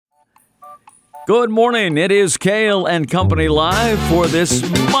Good morning. It is Cail and Company live for this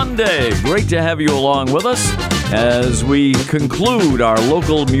Monday. Great to have you along with us as we conclude our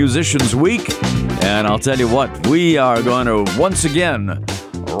local musicians week. And I'll tell you what, we are going to once again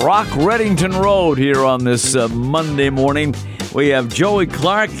rock Reddington Road here on this Monday morning. We have Joey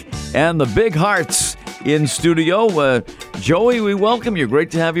Clark and the Big Hearts in studio. Joey, we welcome you.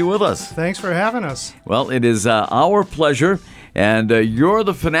 Great to have you with us. Thanks for having us. Well, it is our pleasure. And you're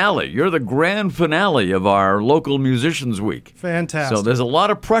the finale. You're the grand finale of our local musicians week. Fantastic. So there's a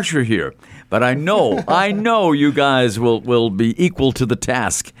lot of pressure here. But I know you guys will be equal to the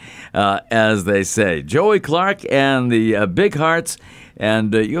task, as they say. Joey Clark and the Big Hearts.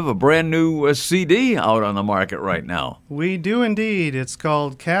 And you have a brand new CD out on the market right now. We do indeed. It's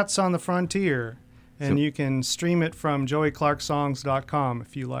called Cats on the Frontier. And you can stream it from joeyclarksongs.com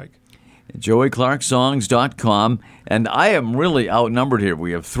if you like. joeyclarksongs.com. And I am really outnumbered here.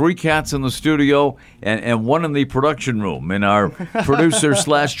 We have 3 cats in the studio and 1 in the production room, and our producer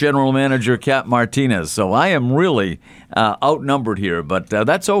 / general manager, Kat Martinez. So I am really outnumbered here, but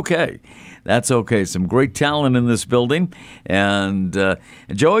that's okay. That's okay. Some great talent in this building. And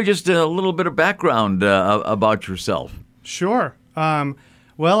Joey, just a little bit of background about yourself. Sure.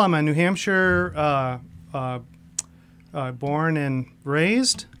 Well, I'm a New Hampshire born and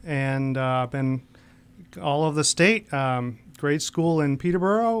raised, and been all over the state. Grade school in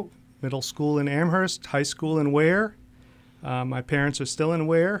Peterborough, middle school in Amherst, high school in Ware. My parents are still in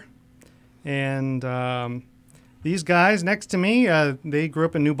Ware. And these guys next to me, they grew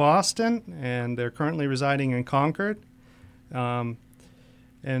up in New Boston, and they're currently residing in Concord. And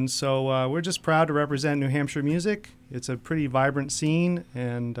so we're just proud to represent New Hampshire music. It's a pretty vibrant scene,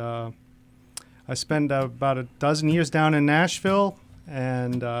 and I spent about a dozen years down in Nashville,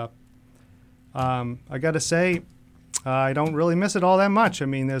 and I got to say, I don't really miss it all that much. I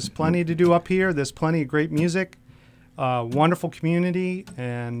mean, there's plenty to do up here. There's plenty of great music, wonderful community,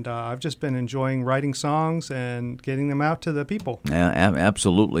 and I've just been enjoying writing songs and getting them out to the people. Yeah,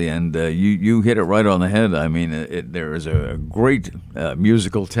 absolutely, and you hit it right on the head. I mean, there is a great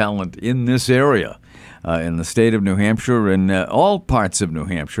musical talent in this area. In the state of New Hampshire and all parts of New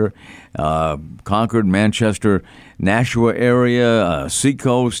Hampshire, Concord, Manchester, Nashua area,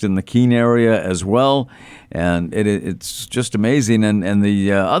 Seacoast and the Keene area as well. And it's just amazing. And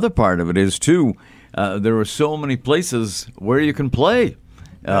the other part of it is, too, there are so many places where you can play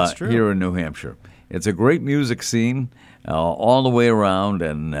here in New Hampshire. It's a great music scene all the way around,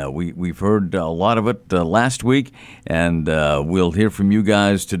 and we've heard a lot of it last week, and we'll hear from you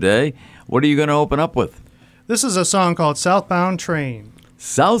guys today. What are you going to open up with? This is a song called Southbound Train.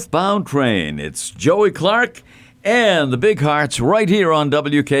 Southbound Train. It's Joey Clark and the Big Hearts right here on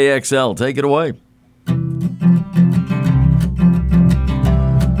WKXL. Take it away.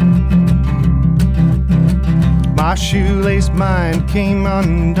 My shoelace mind came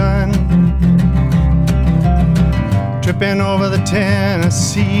undone, tripping over the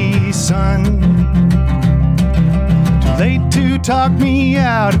Tennessee sun. Too late to talk me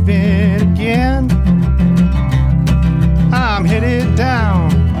out of it again. I'm headed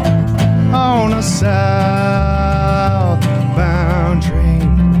down on a southbound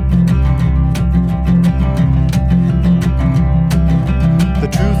train. The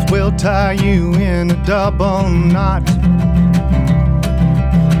truth will tie you in a double knot,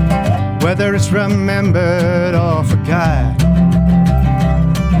 whether it's remembered or forgot.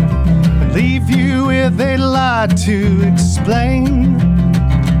 Leave you with a lot to explain.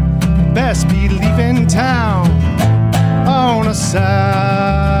 Best be leaving town on a southbound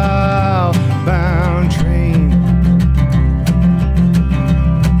train.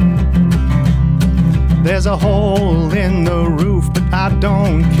 There's a hole in the roof, but I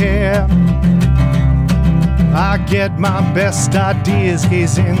don't care. I get my best ideas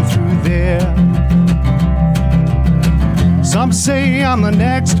gazing through there. Some say I'm the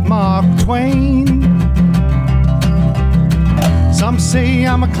next Mark Twain. Some say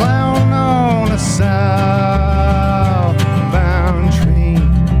I'm a clown on a southbound train.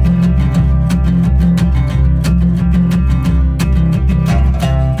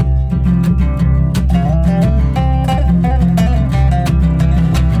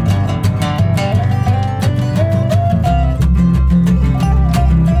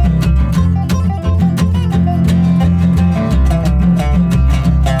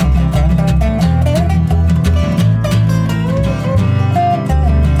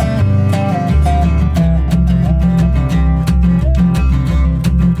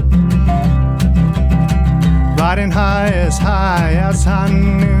 Riding high as high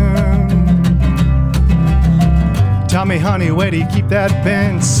noon. Tell me, honey, where do you keep that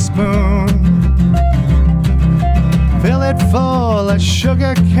bent spoon? fill it full of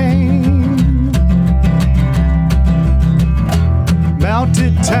sugar cane.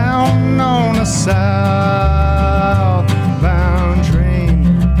 Melted town on a southbound train.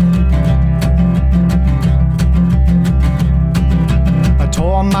 I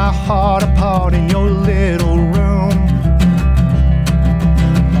tore my heart apart in your little room,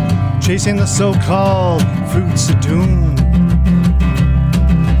 chasing the so-called fruits of doom.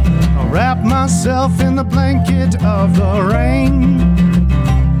 I wrap myself in the blanket of the rain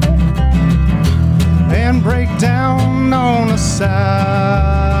and break down on a southbound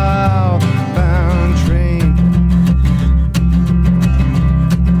train.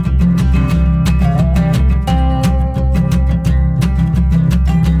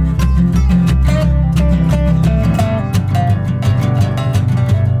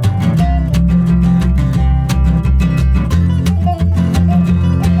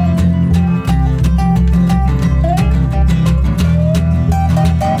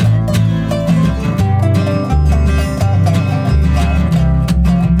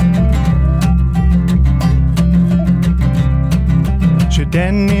 Should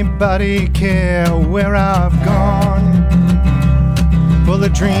anybody care where I've gone? Full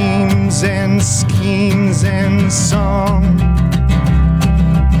of dreams and schemes and song.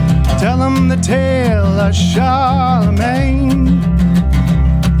 Tell them the tale of Charlemagne,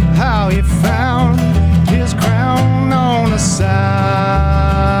 how he found his crown on a southbound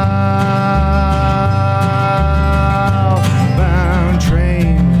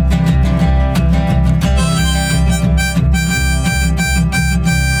train.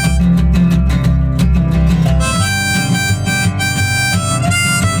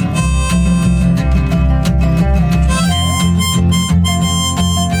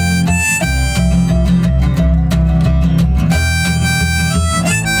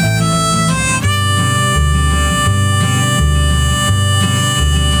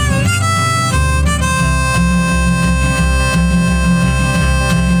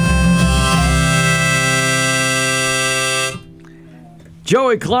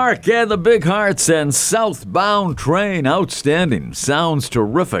 Joey Clark and the Big Hearts and Southbound Train. Outstanding. Sounds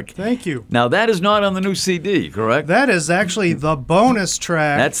terrific. Thank you. Now, that is not on the new CD, correct? That is actually the bonus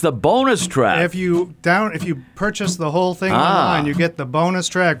track. That's the bonus track. If you purchase the whole thing online, you get the bonus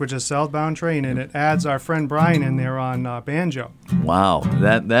track, which is Southbound Train, and it adds our friend Brian in there on banjo. Wow,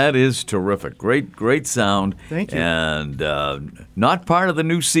 that is terrific. Great sound. Thank you. And not part of the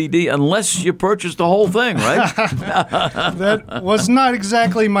new CD unless you purchase the whole thing, right? That was not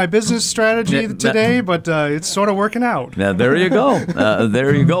exactly my business strategy today, but it's sort of working out. Now, there you go.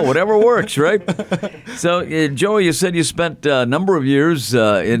 There you go. Whatever works, right? So, Joey, you said you spent a number of years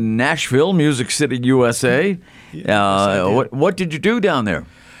in Nashville, Music City, USA. What did you do down there?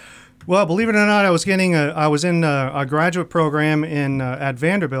 Well, believe it or not, I was in a graduate program at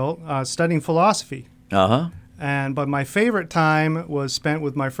Vanderbilt studying philosophy. But my favorite time was spent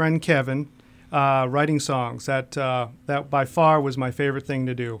with my friend Kevin, writing songs. That by far was my favorite thing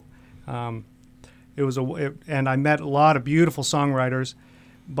to do. And I met a lot of beautiful songwriters,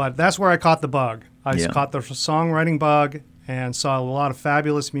 but that's where I caught the bug. I caught the songwriting bug and saw a lot of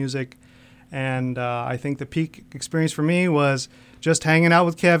fabulous music. And I think the peak experience for me was just hanging out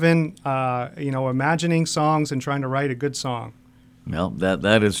with Kevin, imagining songs and trying to write a good song. Well,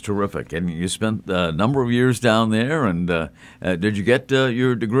 that is terrific. And you spent a number of years down there. And did you get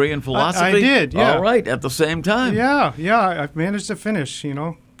your degree in philosophy? I did, yeah. All right, at the same time. Yeah, I've managed to finish,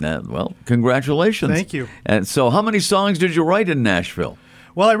 Well, congratulations. Thank you. And so how many songs did you write in Nashville?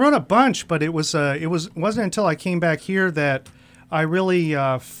 Well, I wrote a bunch, but it wasn't until I came back here that I really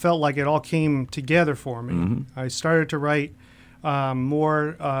felt like it all came together for me. Mm-hmm. I started to write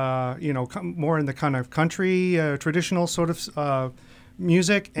more in the kind of country, traditional sort of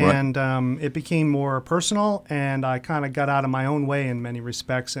music, right. And it became more personal, and I kind of got out of my own way in many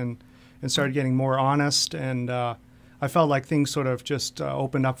respects and started getting more honest, and I felt like things sort of just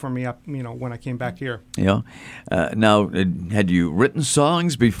opened up for me when I came back here. Yeah. Now, had you written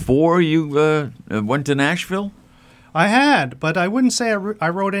songs before you went to Nashville? I had, but I wouldn't say I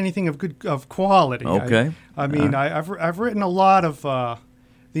wrote anything of quality. Okay. I've written a lot of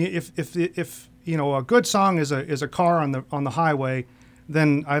if a good song is a car on the highway,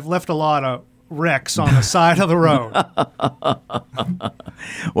 then I've left a lot of wrecks on the side of the road.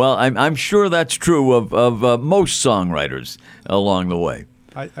 Well, I'm sure that's true of most songwriters along the way.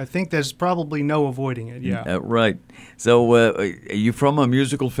 I think there's probably no avoiding it. Yeah. Right. So, are you from a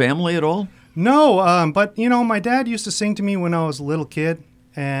musical family at all? No, but my dad used to sing to me when I was a little kid,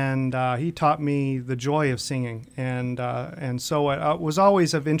 and he taught me the joy of singing, and so it was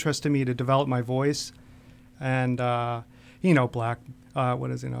always of interest to me to develop my voice. And,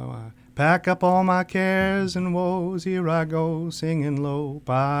 pack up all my cares and woes, here I go, singing low,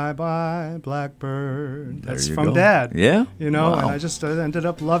 bye-bye, blackbird. That's from Dad. Yeah? Wow. And I just ended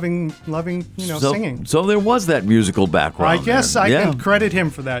up loving, singing. So there was that musical background. I guess I can credit him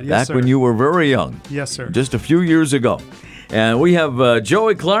for that, yes, Back when you were very young. Yes, sir. Just a few years ago. And we have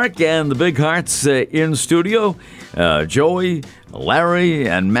Joey Clark and the Big Hearts in studio. Joey, Larry,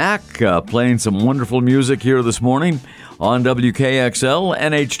 and Mac playing some wonderful music here this morning on WKXL,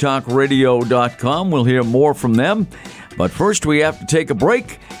 NHTalkRadio.com. We'll hear more from them. But first, we have to take a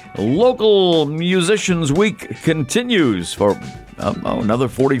break. Local Musicians Week continues for another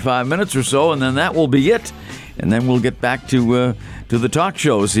 45 minutes or so, and then that will be it. And then we'll get back to the talk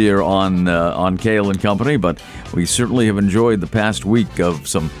shows here on Cail and Company. But we certainly have enjoyed the past week of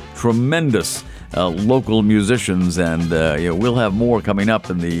some tremendous local musicians, and we'll have more coming up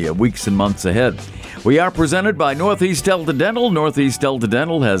in the weeks and months ahead. We are presented by Northeast Delta Dental. Northeast Delta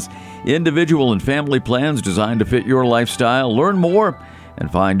Dental has individual and family plans designed to fit your lifestyle. Learn more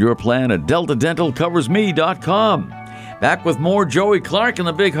and find your plan at deltadentalcoversme.com. Back with more Joey Clark and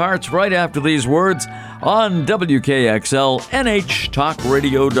the Big Hearts right after these words on WKXL,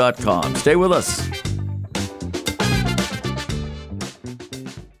 NHTalkRadio.com. Stay with us.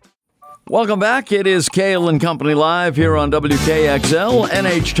 Welcome back. It is Cail and Company Live here on WKXL,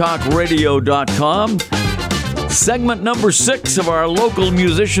 NHTalkRadio.com. Segment number 6 of our Local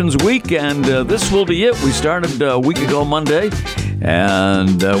Musicians Week, and this will be it. We started a week ago Monday,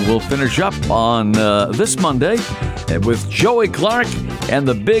 and we'll finish up on this Monday with Joey Clark and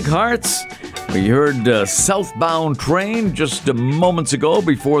the Big Hearts. We heard Southbound Train just moments ago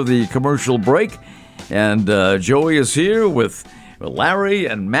before the commercial break, and Joey is here with Larry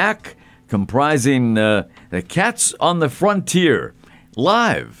and Mac, comprising the Cats on the Frontier,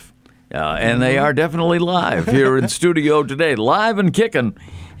 live. And they are definitely live here in studio today, live and kicking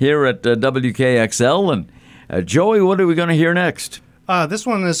here at WKXL. And Joey, what are we going to hear next? This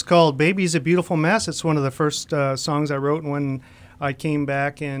one is called Baby's a Beautiful Mess. It's one of the first songs I wrote when I came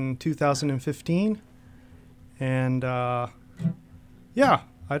back in 2015. And,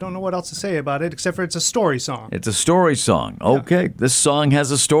 I don't know what else to say about it, except for it's a story song. It's a story song. Okay. Yeah. This song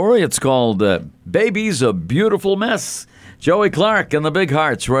has a story. It's called Baby's a Beautiful Mess. Joey Clark and the Big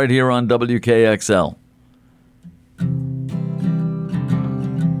Hearts right here on WKXL.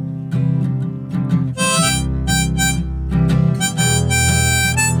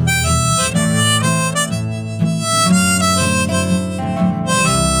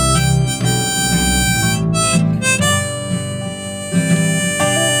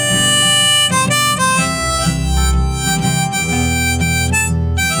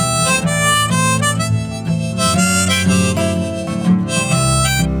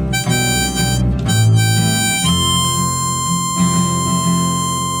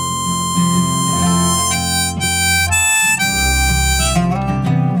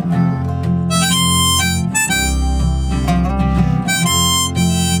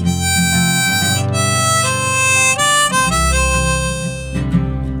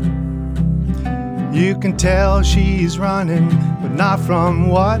 You can tell she's running, but not from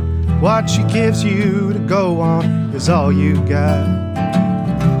what? What she gives you to go on is all you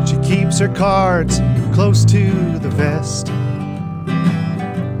got. She keeps her cards close to the vest.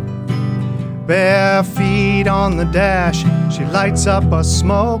 Bare feet on the dash, she lights up a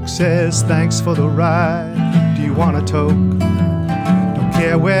smoke, says thanks for the ride. Do you want a toke? Don't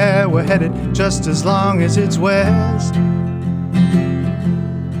care where we're headed, just as long as it's west.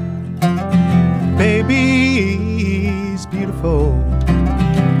 Baby's beautiful.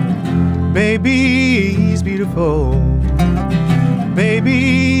 Baby's beautiful.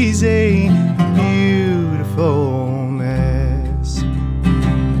 Baby's a beautiful mess.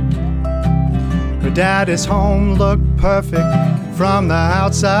 Her dad is home, looked perfect from the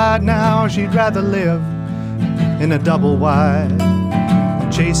outside. Now she'd rather live in a double wide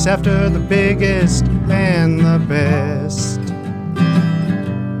than chase after the biggest and the best.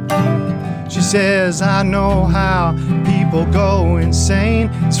 She says, I know how people go insane.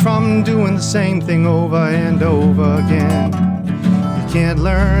 It's from doing the same thing over and over again. You can't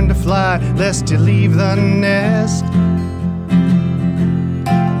learn to fly lest you leave the nest.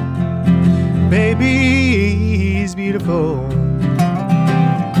 Baby's beautiful.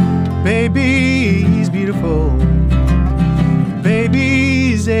 Baby's beautiful.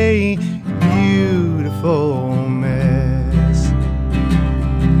 Baby's a beautiful mess.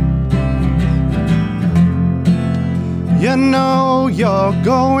 You know you're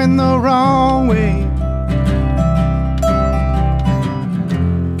going the wrong way.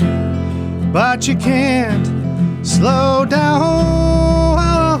 but you can't slow down.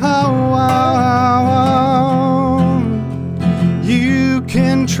 You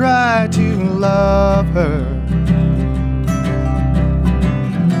can try to love her,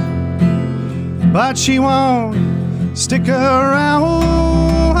 but she won't stick around.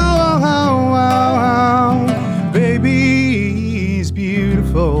 Baby's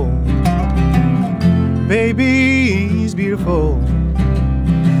beautiful. Baby's beautiful.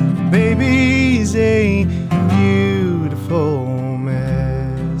 Baby's a beautiful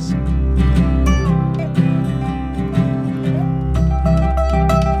mess.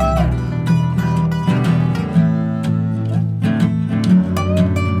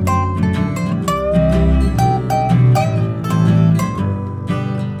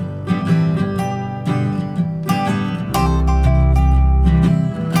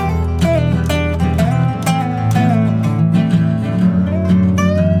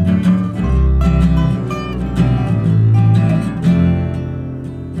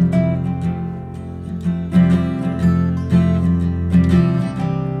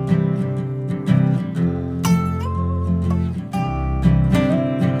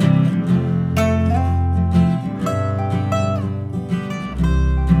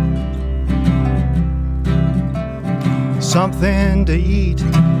 Something to eat,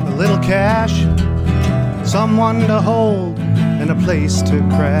 a little cash, someone to hold, and a place to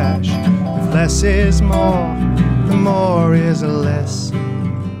crash. If less is more, the more is less.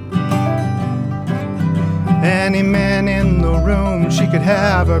 Any man in the room, she could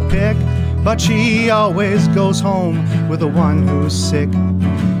have her pick, but she always goes home with the one who's sick.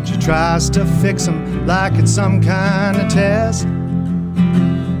 She tries to fix him like it's some kind of test.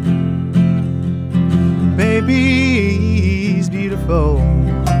 Baby's beautiful.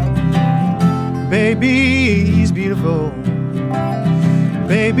 Baby's beautiful.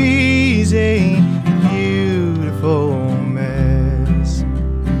 Baby's a beautiful mess.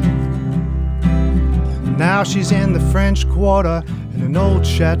 Now she's in the French Quarter in an old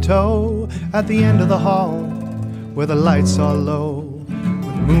chateau at the end of the hall where the lights are low,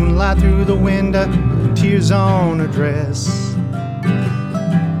 with moonlight through the window, tears on her dress.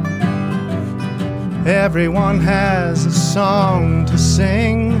 Everyone has a song to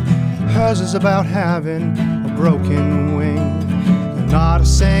sing. Hers is about having a broken wing, and not a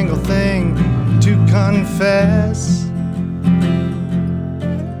single thing to confess.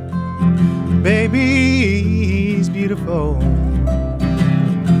 Baby's beautiful.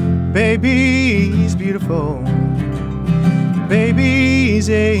 Baby's beautiful. Baby's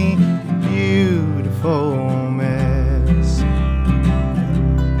a beautiful mess.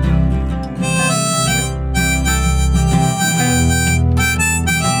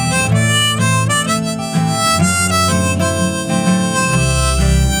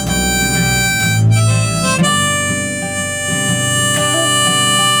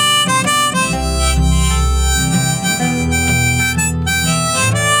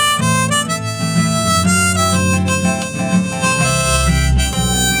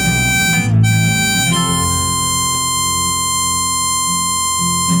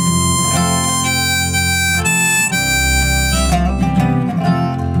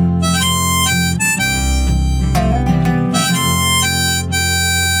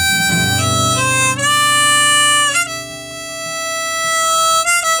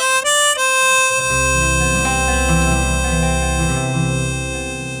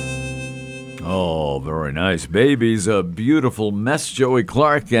 Nice. Baby's a beautiful mess. Joey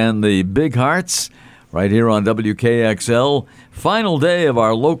Clark and the Big Hearts right here on WKXL. Final day of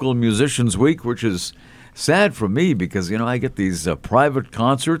our local musicians week, which is sad for me because, I get these private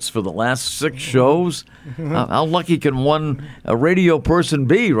concerts for the last 6 shows. How lucky can one radio person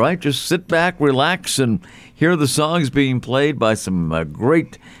be, right? Just sit back, relax, and hear the songs being played by some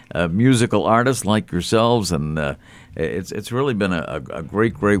great musical artists like yourselves. And it's really been a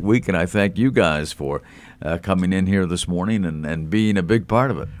great week, and I thank you guys for coming in here this morning and being a big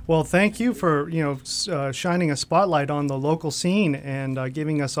part of it. Well, thank you for shining a spotlight on the local scene and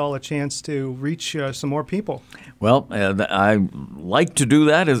giving us all a chance to reach some more people. Well, I like to do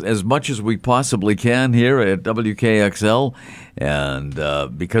that as much as we possibly can here at WKXL,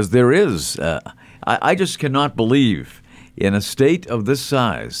 and because there is, I just cannot believe in a state of this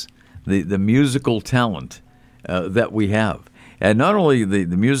size the musical talent that we have, and not only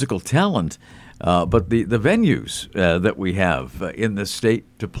the musical talent, but the venues that we have in the state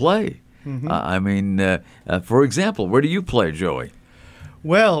to play. Mm-hmm. For example, where do you play, Joey?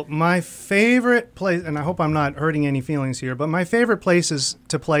 Well, my favorite place, and I hope I'm not hurting any feelings here, but my favorite place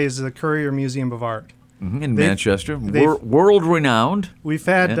to play is the Currier Museum of Art. Mm-hmm. In Manchester, world-renowned. We've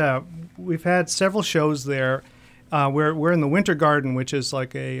had we've had several shows there. We're in the Winter Garden, which is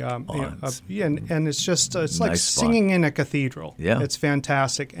like and it's just it's like nice singing in a cathedral. Yeah, it's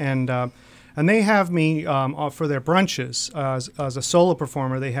fantastic, and they have me for their brunches as a solo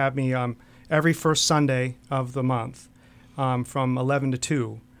performer. They have me every first Sunday of the month from 11 to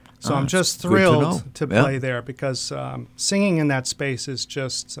 2. So I'm just thrilled to play there because singing in that space is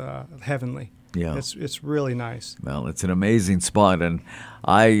just heavenly. Yeah. It's really nice. Well, it's an amazing spot, and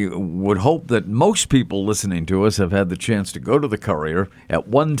I would hope that most people listening to us have had the chance to go to the Currier at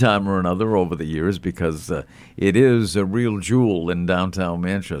one time or another over the years, because it is a real jewel in downtown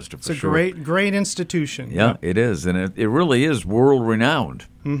Manchester, for sure. It's a great institution. Yeah, it is, and it really is world-renowned.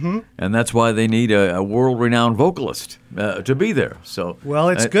 Mm-hmm. And that's why they need a world-renowned vocalist to be there. So, well,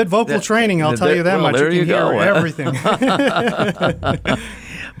 it's good vocal training, I'll tell you that much. There you can hear everything.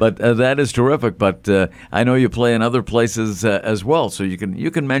 But that is terrific. But I know you play in other places as well, so you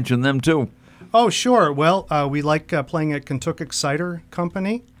can mention them too. Oh, sure. Well, we like playing at Kentucky Cider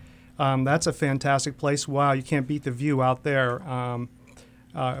Company. That's a fantastic place. Wow, you can't beat the view out there.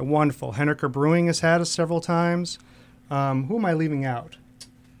 Wonderful. Henniker Brewing has had us several times. Who am I leaving out?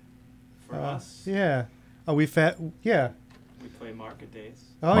 For us. Yeah. We play Market Days.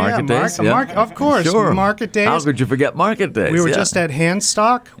 Oh, Market Days, of course. Sure. Market Days. How could you forget Market Days? We were just at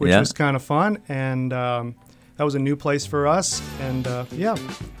Handstock, which Yeah. was kind of fun, and that was a new place for us. And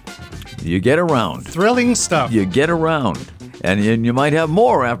You get around. thrilling stuff. You get around. And you might have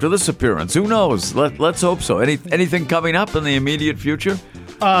more after this appearance. Who knows? Let's hope so. Anything coming up in the immediate future?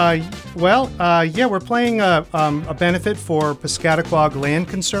 We're playing a benefit for Piscataquag Land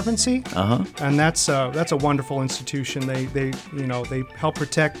Conservancy, and that's a wonderful institution. They help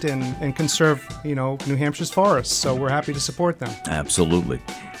protect and conserve New Hampshire's forests. So we're happy to support them. Absolutely.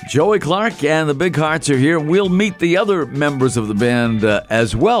 Joey Clark and the Big Hearts are here. We'll meet the other members of the band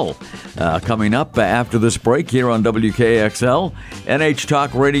as well coming up after this break here on WKXL,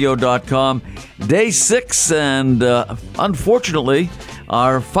 NHTalkRadio.com. Day 6, and unfortunately,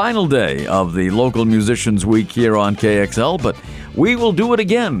 our final day of the Local Musicians Week here on KXL, but we will do it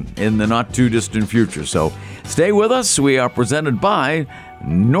again in the not-too-distant future. So stay with us. We are presented by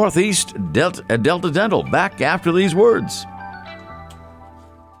Northeast Delta Dental. Back after these words.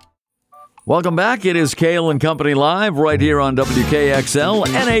 Welcome back. It is Cail and Company Live right here on WKXL,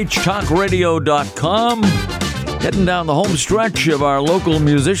 NHTalkRadio.com. Heading down the home stretch of our Local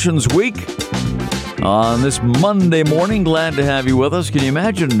Musicians Week. On this Monday morning, glad to have you with us. Can you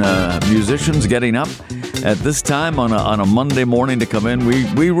imagine musicians getting up at this time on a Monday morning to come in?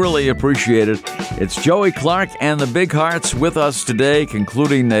 We really appreciate it. It's Joey Clark and the Big Hearts with us today,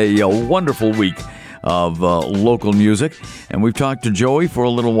 concluding a wonderful week of local music. And we've talked to Joey for a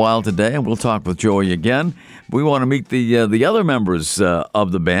little while today, and we'll talk with Joey again. We want to meet the other members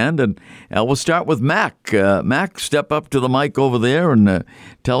of the band, and we'll start with Mac. Mac, step up to the mic over there and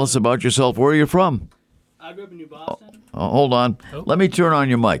tell us about yourself. Where are you from? I grew up in New Boston. Hold on. Oh. Let me turn on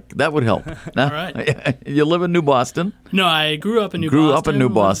your mic. That would help. All right. You live in New Boston? No, I grew up in New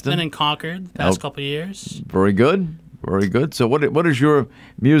Boston. Been in Concord the past couple of years. Very good. Very good. So what is your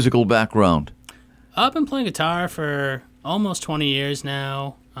musical background? I've been playing guitar for almost 20 years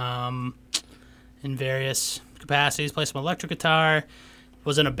now, in various capacities. Play some electric guitar.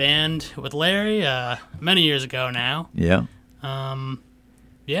 Was in a band with Larry many years ago now. Yeah.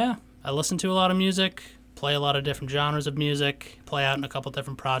 Yeah, I listen to a lot of music, play a lot of different genres of music, play out in a couple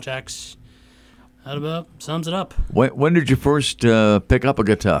different projects. That about sums it up. When did you first pick up a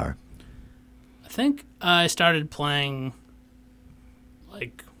guitar? I think I started playing,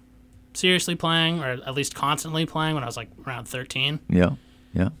 seriously playing, or at least constantly playing, when I was around 13. Yeah.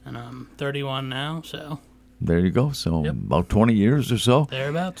 And I'm 31 now, so. There you go. So about 20 years or so.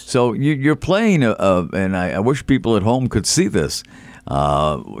 Thereabouts. So you're playing, and I wish people at home could see this.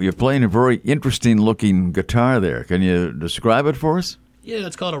 You're playing a very interesting-looking guitar there. Can you describe it for us? Yeah,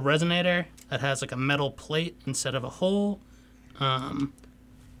 it's called a resonator. That has a metal plate instead of a hole.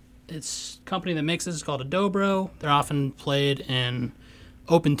 It's a company that makes this is called a Dobro. They're often played in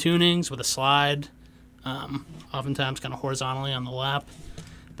open tunings with a slide, oftentimes kind of horizontally on the lap.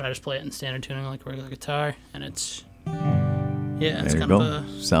 But I just play it in standard tuning like a regular guitar, and it's kind of a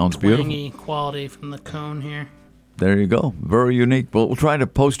sounds twangy beautiful quality from the cone here. There you go. Very unique. We'll try to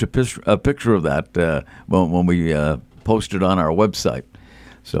post a picture of that when we post it on our website.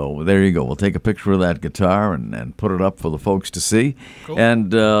 So there you go. We'll take a picture of that guitar and put it up for the folks to see. Cool.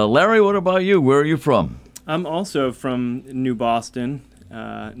 And Larry, what about you? Where are you from? I'm also from New Boston,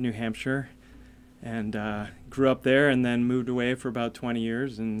 New Hampshire, and grew up there and then moved away for about 20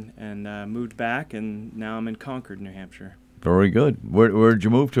 years and moved back, and now I'm in Concord, New Hampshire. Very good. Where did you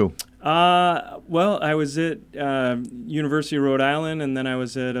move to? Well, I was at University of Rhode Island, and then I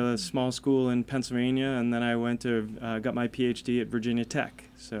was at a small school in Pennsylvania, and then I went to got my PhD at Virginia Tech.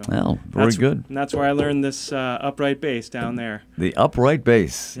 So Well, very good. And that's where I learned this upright bass down there. The upright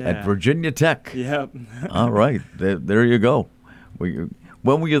bass at Yeah. Virginia Tech. Yep. All right, there you go. When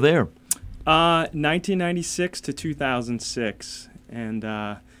were you there? 1996 to 2006, and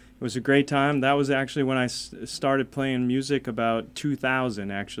it was a great time. That was actually when I started playing music, about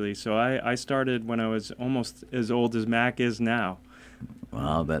 2000, actually. So I started when I was almost as old as Mac is now.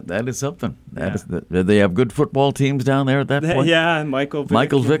 Wow, that is something. Yeah. Did they have good football teams down there at that point? Yeah, Michael Vick.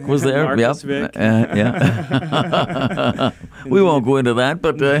 Michael Vick was there. Marcus Yep. Vick. Yeah. We won't go into that,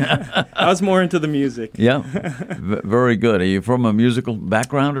 but I was more into the music. yeah, very good. Are you from a musical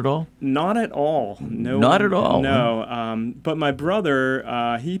background at all? Not at all. No. Not at all, No. But my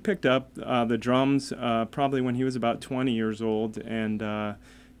brother, he picked up the drums probably when he was about 20 years old, and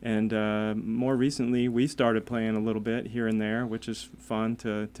more recently we started playing a little bit here and there, which is fun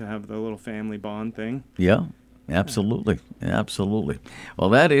to have the little family bond thing. Yeah. Absolutely. Well,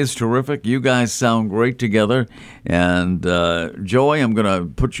 that is terrific. You guys sound great together. And Joey, I'm going to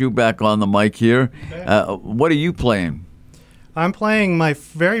put you back on the mic here. What are you playing? I'm playing my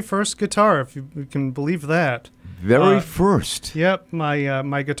very first guitar, if you can believe that. Very first. Yep,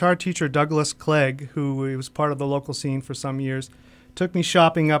 my guitar teacher, Douglas Clegg, who was part of the local scene for some years, took me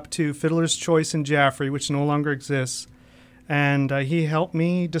shopping up to Fiddler's Choice in Jaffrey, which no longer exists. And he helped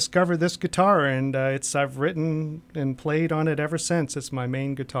me discover this guitar, and I've written and played on it ever since. It's my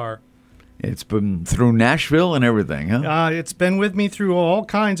main guitar. It's been through Nashville and everything, huh? It's been with me through all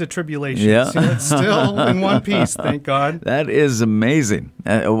kinds of tribulations. Yeah. It's still in one piece, thank God. That is amazing.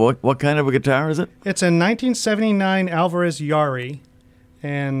 What kind of a guitar is it? It's a 1979 Alvarez Yari,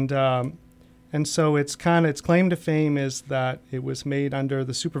 and so its claim to fame is that it was made under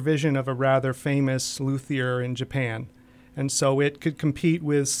the supervision of a rather famous luthier in Japan. And so it could compete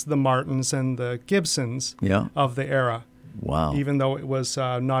with the Martins and the Gibsons of the era. Wow. Even though it was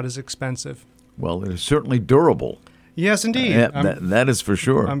not as expensive. Well, it is certainly durable. Yes, indeed. Yeah, that is for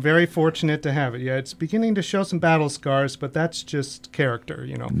sure. I'm very fortunate to have it. Yeah, it's beginning to show some battle scars, but that's just character,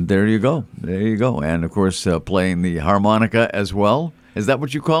 you know. There you go. And, of course, playing the harmonica as well. Is that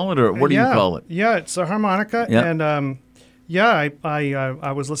what you call it, or what do you call it? Yeah, it's a harmonica. Yeah. And,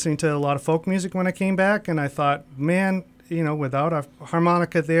 I was listening to a lot of folk music when I came back, and I thought, man, without a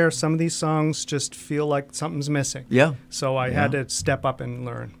harmonica there, some of these songs just feel like something's missing. Yeah. So I had to step up and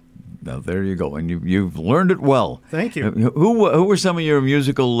learn. Now, there you go. And you've learned it well. Thank you. Who were some of your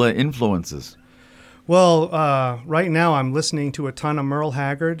musical influences? Well, right now I'm listening to a ton of Merle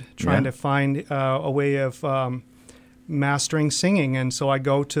Haggard, trying to find a way of mastering singing. And so I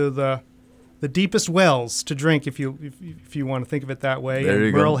go to the deepest wells to drink, if you want to think of it that way. There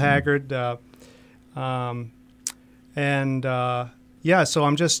you go. Merle Haggard. So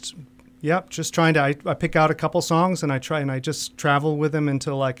I'm just trying to. I pick out a couple songs and I just travel with them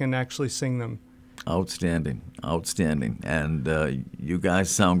until I can actually sing them. Outstanding. And you guys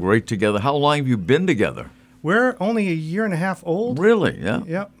sound great together. How long have you been together? We're only a year and a half old. Really? Yeah.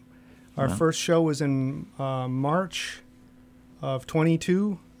 Yep. Our first show was in March of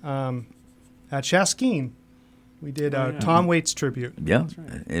 22 at Shaskeen. We did a Tom Waits tribute. Yeah,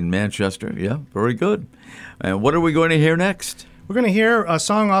 right. In Manchester. Yeah, very good. And what are we going to hear next? We're going to hear a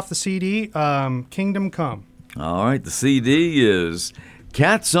song off the CD, Kingdom Come. All right, the CD is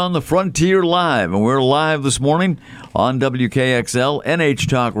Cats on the Frontier Live, and we're live this morning on WKXL,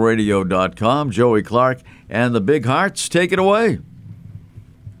 NHTalkRadio.com. Joey Clark and the Big Hearts, take it away.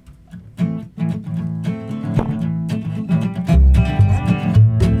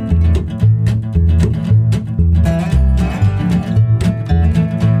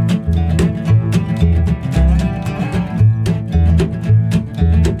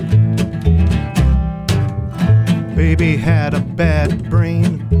 Baby had a bad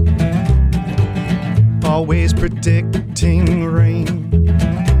brain, always predicting rain.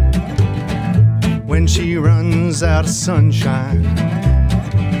 When she runs out of sunshine,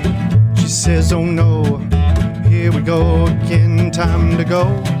 she says, oh no, here we go again, time to go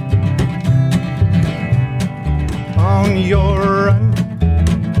on your run.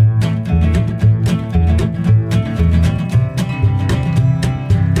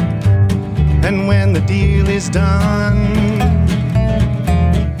 And when the deal is done,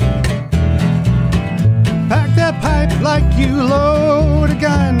 pack that pipe like you load a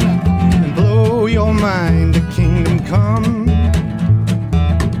gun and blow your mind to kingdom come.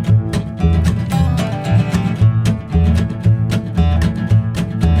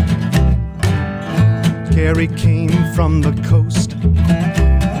 Carrie came from the coast,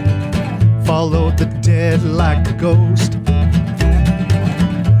 followed the dead like a ghost.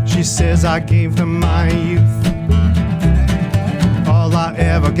 She says I gave them my youth. All I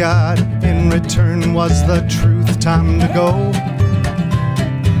ever got in return was the truth. Time to go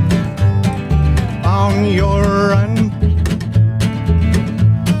on your run.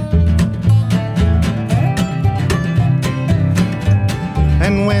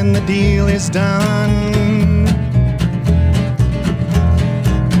 And when the deal is done,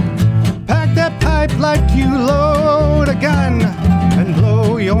 pack that pipe like you load a gun and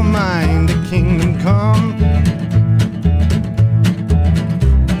blow your mind to kingdom come.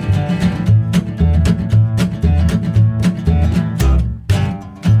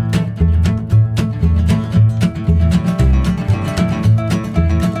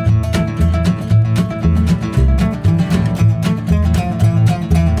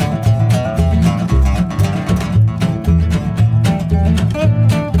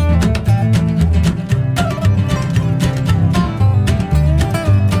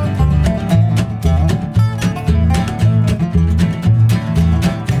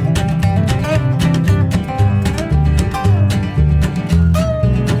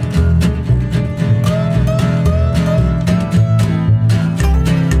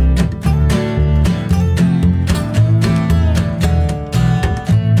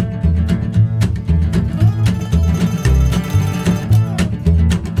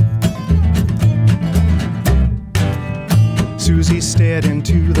 Susie stared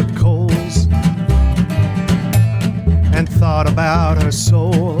into the coals and thought about her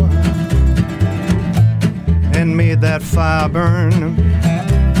soul and made that fire burn.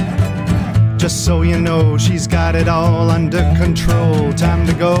 Just so you know, she's got it all under control. Time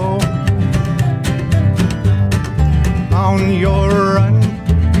to go on your run.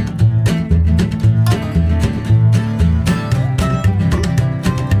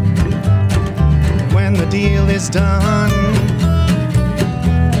 When the deal is done,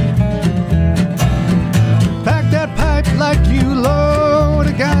 pack that pipe like you load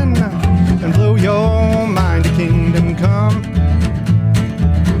a gun and blow your mind to kingdom come.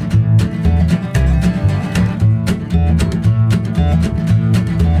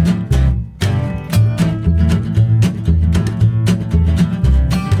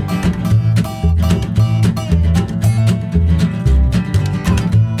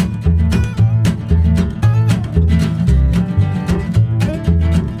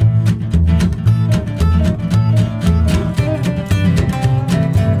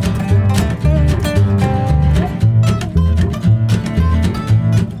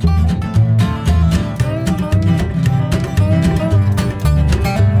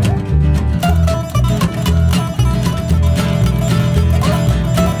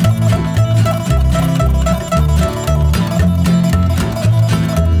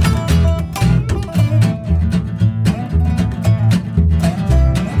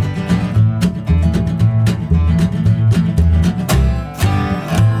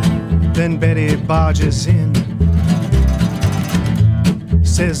 Then Betty barges in,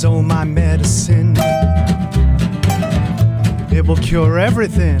 says, oh, my medicine, it will cure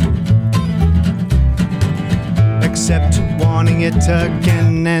everything except wanting it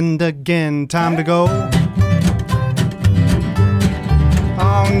again and again. Time to go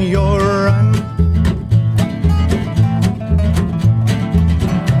on your run.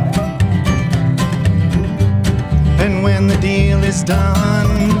 And when the deal is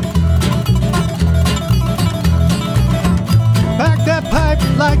done, pack that pipe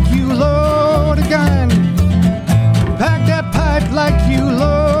like you load a gun. Pack that pipe like you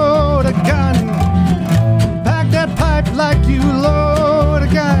load a gun. Pack that pipe like you load a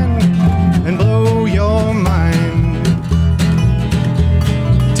gun and blow your mind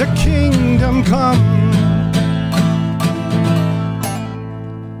to kingdom come.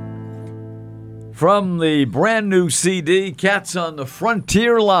 From the brand new CD, Cats on the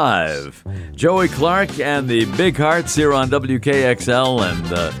Frontier Live, Joey Clark and the Big Hearts here on WKXL.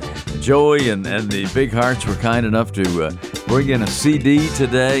 And Joey and the Big Hearts were kind enough to bring in a CD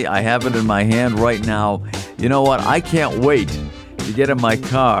today. I have it in my hand right now. You know what? I can't wait to get in my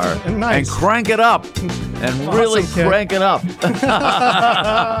car and crank it up. And really crank it up.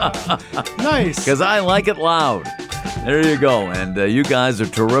 Nice. Because I like it loud. There you go. And you guys are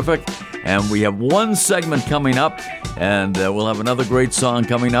terrific. And we have one segment coming up, and we'll have another great song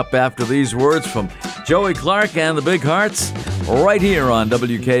coming up after these words from Joey Clark and the Big Hearts right here on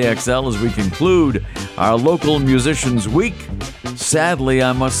WKXL as we conclude our Local Musicians Week. Sadly,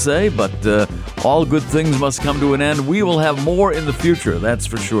 I must say, but all good things must come to an end. We will have more in the future, that's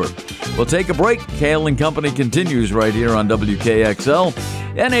for sure. We'll take a break. Cail and Company continues right here on WKXL.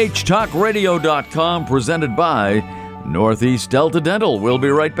 NHTalkRadio.com, presented by Northeast Delta Dental. We'll be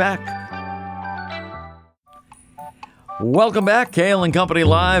right back. Welcome back. Cail and Company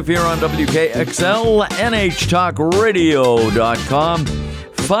live here on WKXL, NHTalkRadio.com.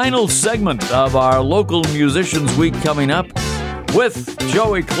 Final segment of our Local Musicians Week coming up with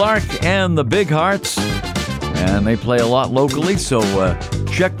Joey Clark and the Big Hearts. And they play a lot locally, so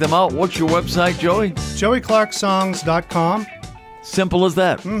check them out. What's your website, Joey? JoeyClarkSongs.com. Simple as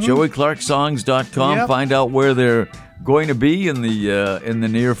that. JoeyClarkSongs.com. Yep. Find out where they're going to be in the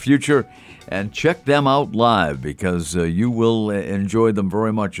near future. And check them out live, because you will enjoy them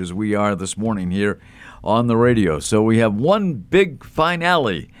very much, as we are this morning here on the radio. So we have one big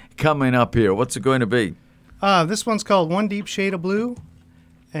finale coming up here. What's it going to be? This one's called One Deep Shade of Blue,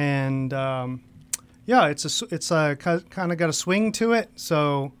 and it's kind of got a swing to it.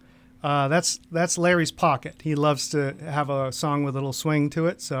 So that's Larry's pocket. He loves to have a song with a little swing to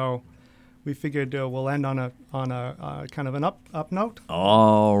it. So we figured we'll end on a kind of an up note.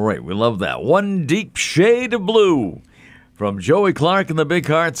 All right, we love that. One Deep Shade of Blue from Joey Clark and the Big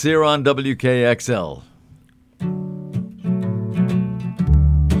Hearts here on WKXL.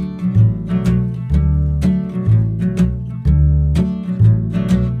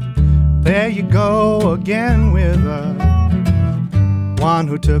 There you go again with one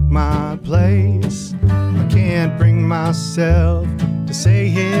who took my place. I can't bring myself to say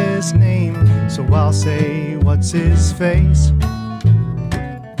his name, so I'll say what's his face.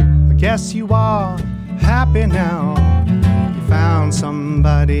 I guess you are happy now, you found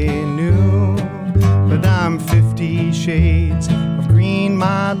somebody new, but I'm 50 shades of green,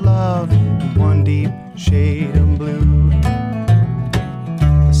 my love, and one deep shade of blue.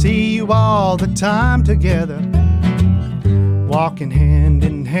 I see you all the time together, walking hand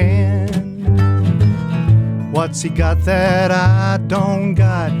in hand. What's he got that I don't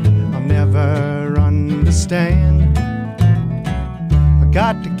got? I'll never understand. I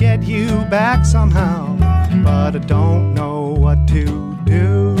got to get you back somehow, but I don't know what to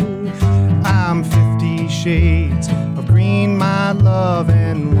do. I'm 50 shades of green, my love,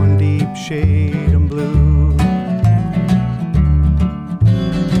 and one deep shade of blue.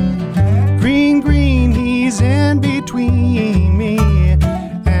 Green, green, he's in between me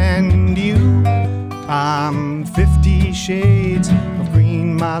and you. I'm 50 shades of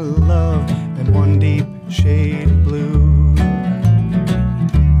green, my love, and one deep shade of blue.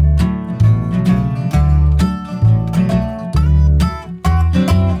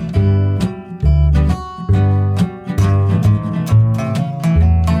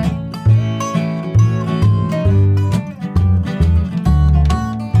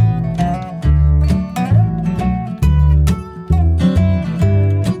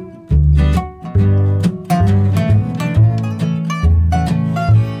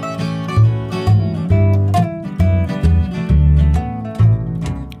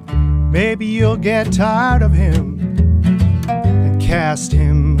 Maybe you'll get tired of him and cast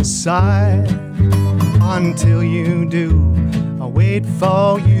him aside. Until you do, I'll wait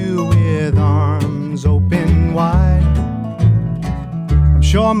for you with arms open wide. I'm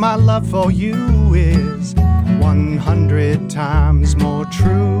sure my love for you is 100 times more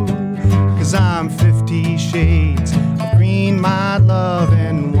true, 'cause I'm 50 shades of green, my love,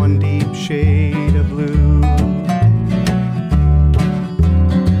 and one deep shade of blue.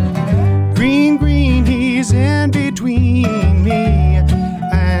 Green, green, he's in between me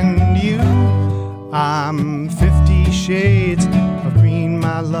and you. I'm 50 shades of green,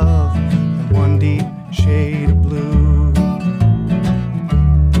 my love, and one deep shade of blue.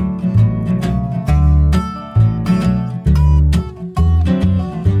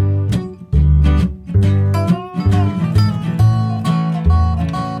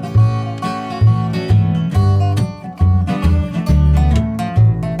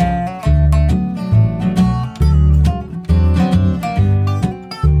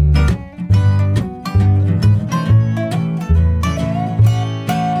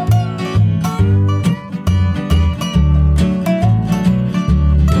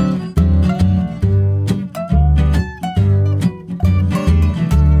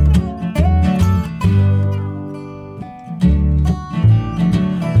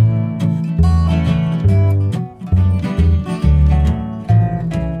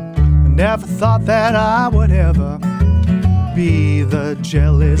 Never thought that I would ever be the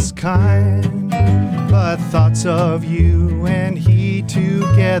jealous kind, but thoughts of you and he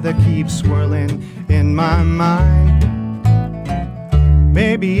together keep swirling in my mind.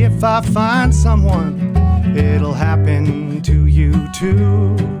 Maybe if I find someone, it'll happen to you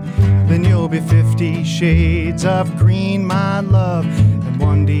too. Then you'll be 50 shades of green, my love, and one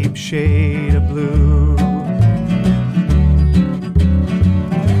one deep shade of blue.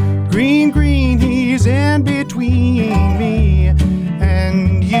 Green, green, he's in between me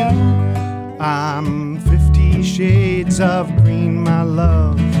and you. I'm 50 shades of green, my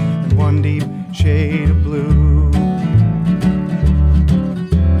love, and one deep shade of blue.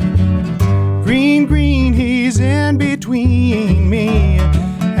 Green, green, he's in between me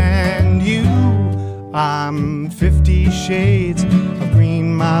and you. I'm 50 shades of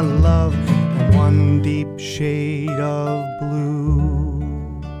green, my love, and one deep shade of blue.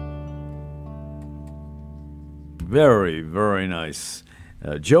 Very, very nice.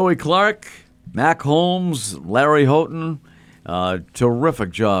 Joey Clark, Mac Holmes, Larry Houghton,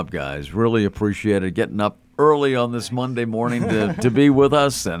 terrific job, guys. Really appreciate it. Getting up early on this Monday morning to be with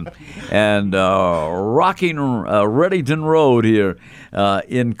us and rocking Reddington Road here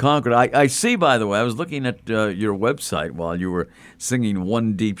in Concord. I see, by the way, I was looking at your website while you were singing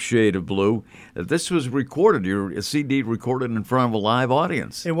One Deep Shade of Blue. This was recorded, your CD recorded in front of a live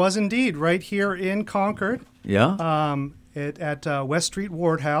audience. It was indeed, right here in Concord. Yeah? At West Street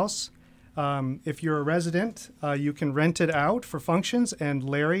Ward House. If you're a resident, you can rent it out for functions, and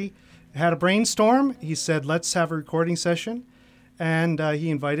Larry had a brainstorm. He said, let's have a recording session, and he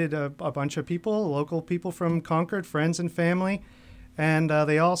invited a bunch of people, local people from Concord, friends and family, and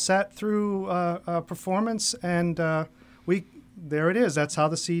they all sat through a performance, and there it is. That's how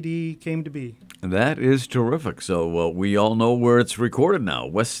the CD came to be. That is terrific. So we all know where it's recorded now,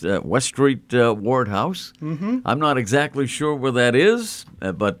 West Street Ward House. Mm-hmm. I'm not exactly sure where that is,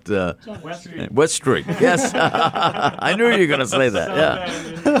 but West Street. West Street, yes. I knew you were going to say that.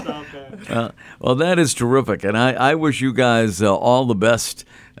 Yeah. Well, that is terrific, and I wish you guys all the best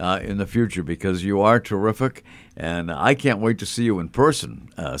in the future, because you are terrific, and I can't wait to see you in person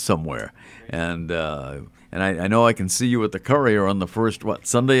somewhere. And I know I can see you at the Currier on the first,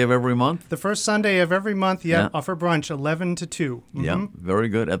 Sunday of every month? The first Sunday of every month, yeah. For brunch, 11 to 2. Mm-hmm. Yeah, very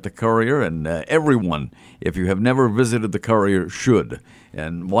good. At the Currier, and everyone, if you have never visited the Currier, should.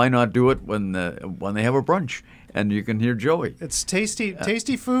 And why not do it when they have a brunch and you can hear Joey? It's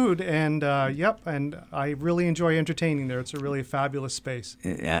tasty food, and and I really enjoy entertaining there. It's a really fabulous space.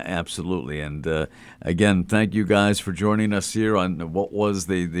 Yeah, absolutely. And again, thank you guys for joining us here on what was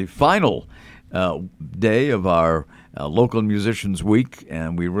the final day of our Local Musicians Week,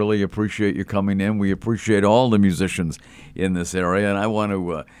 and we really appreciate you coming in. We appreciate all the musicians in this area, and I want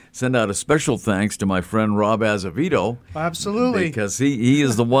to send out a special thanks to my friend Rob Azevedo. Absolutely. Because he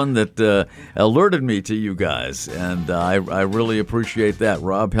is the one that alerted me to you guys, and I really appreciate that.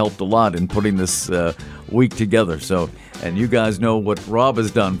 Rob helped a lot in putting this week together, and you guys know what Rob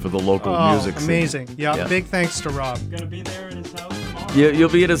has done for the local music scene. Amazing. Yeah, big thanks to Rob. Going to be there at his house tomorrow. You'll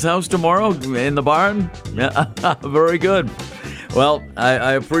be at his house tomorrow in the barn? Yeah, very good. Well,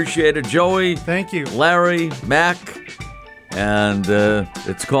 I appreciate it, Joey. Thank you. Larry, Mac, and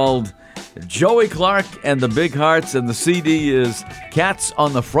it's called Joey Clark and the Big Hearts, and the CD is Cats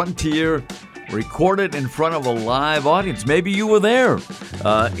on the Frontier, recorded in front of a live audience. Maybe you were there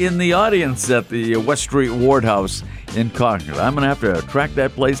in the audience at the West Street Ward House in Concord. I'm going to have to track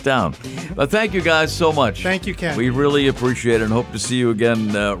that place down. But thank you guys so much. Thank you, Ken. We really appreciate it and hope to see you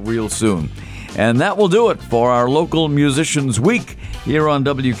again real soon. And that will do it for our Local Musicians Week here on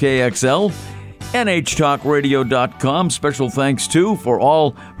WKXL. NHTalkRadio.com. Special thanks, too, for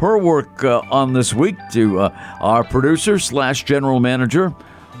all her work on this week to our producer / general manager.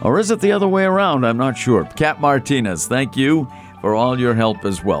 Or is it the other way around? I'm not sure. Kat Martinez, thank you for all your help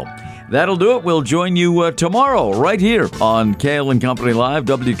as well. That'll do it. We'll join you tomorrow right here on Cail & Company Live,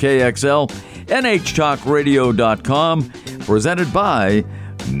 WKXL, NHTalkRadio.com, presented by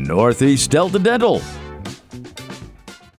Northeast Delta Dental.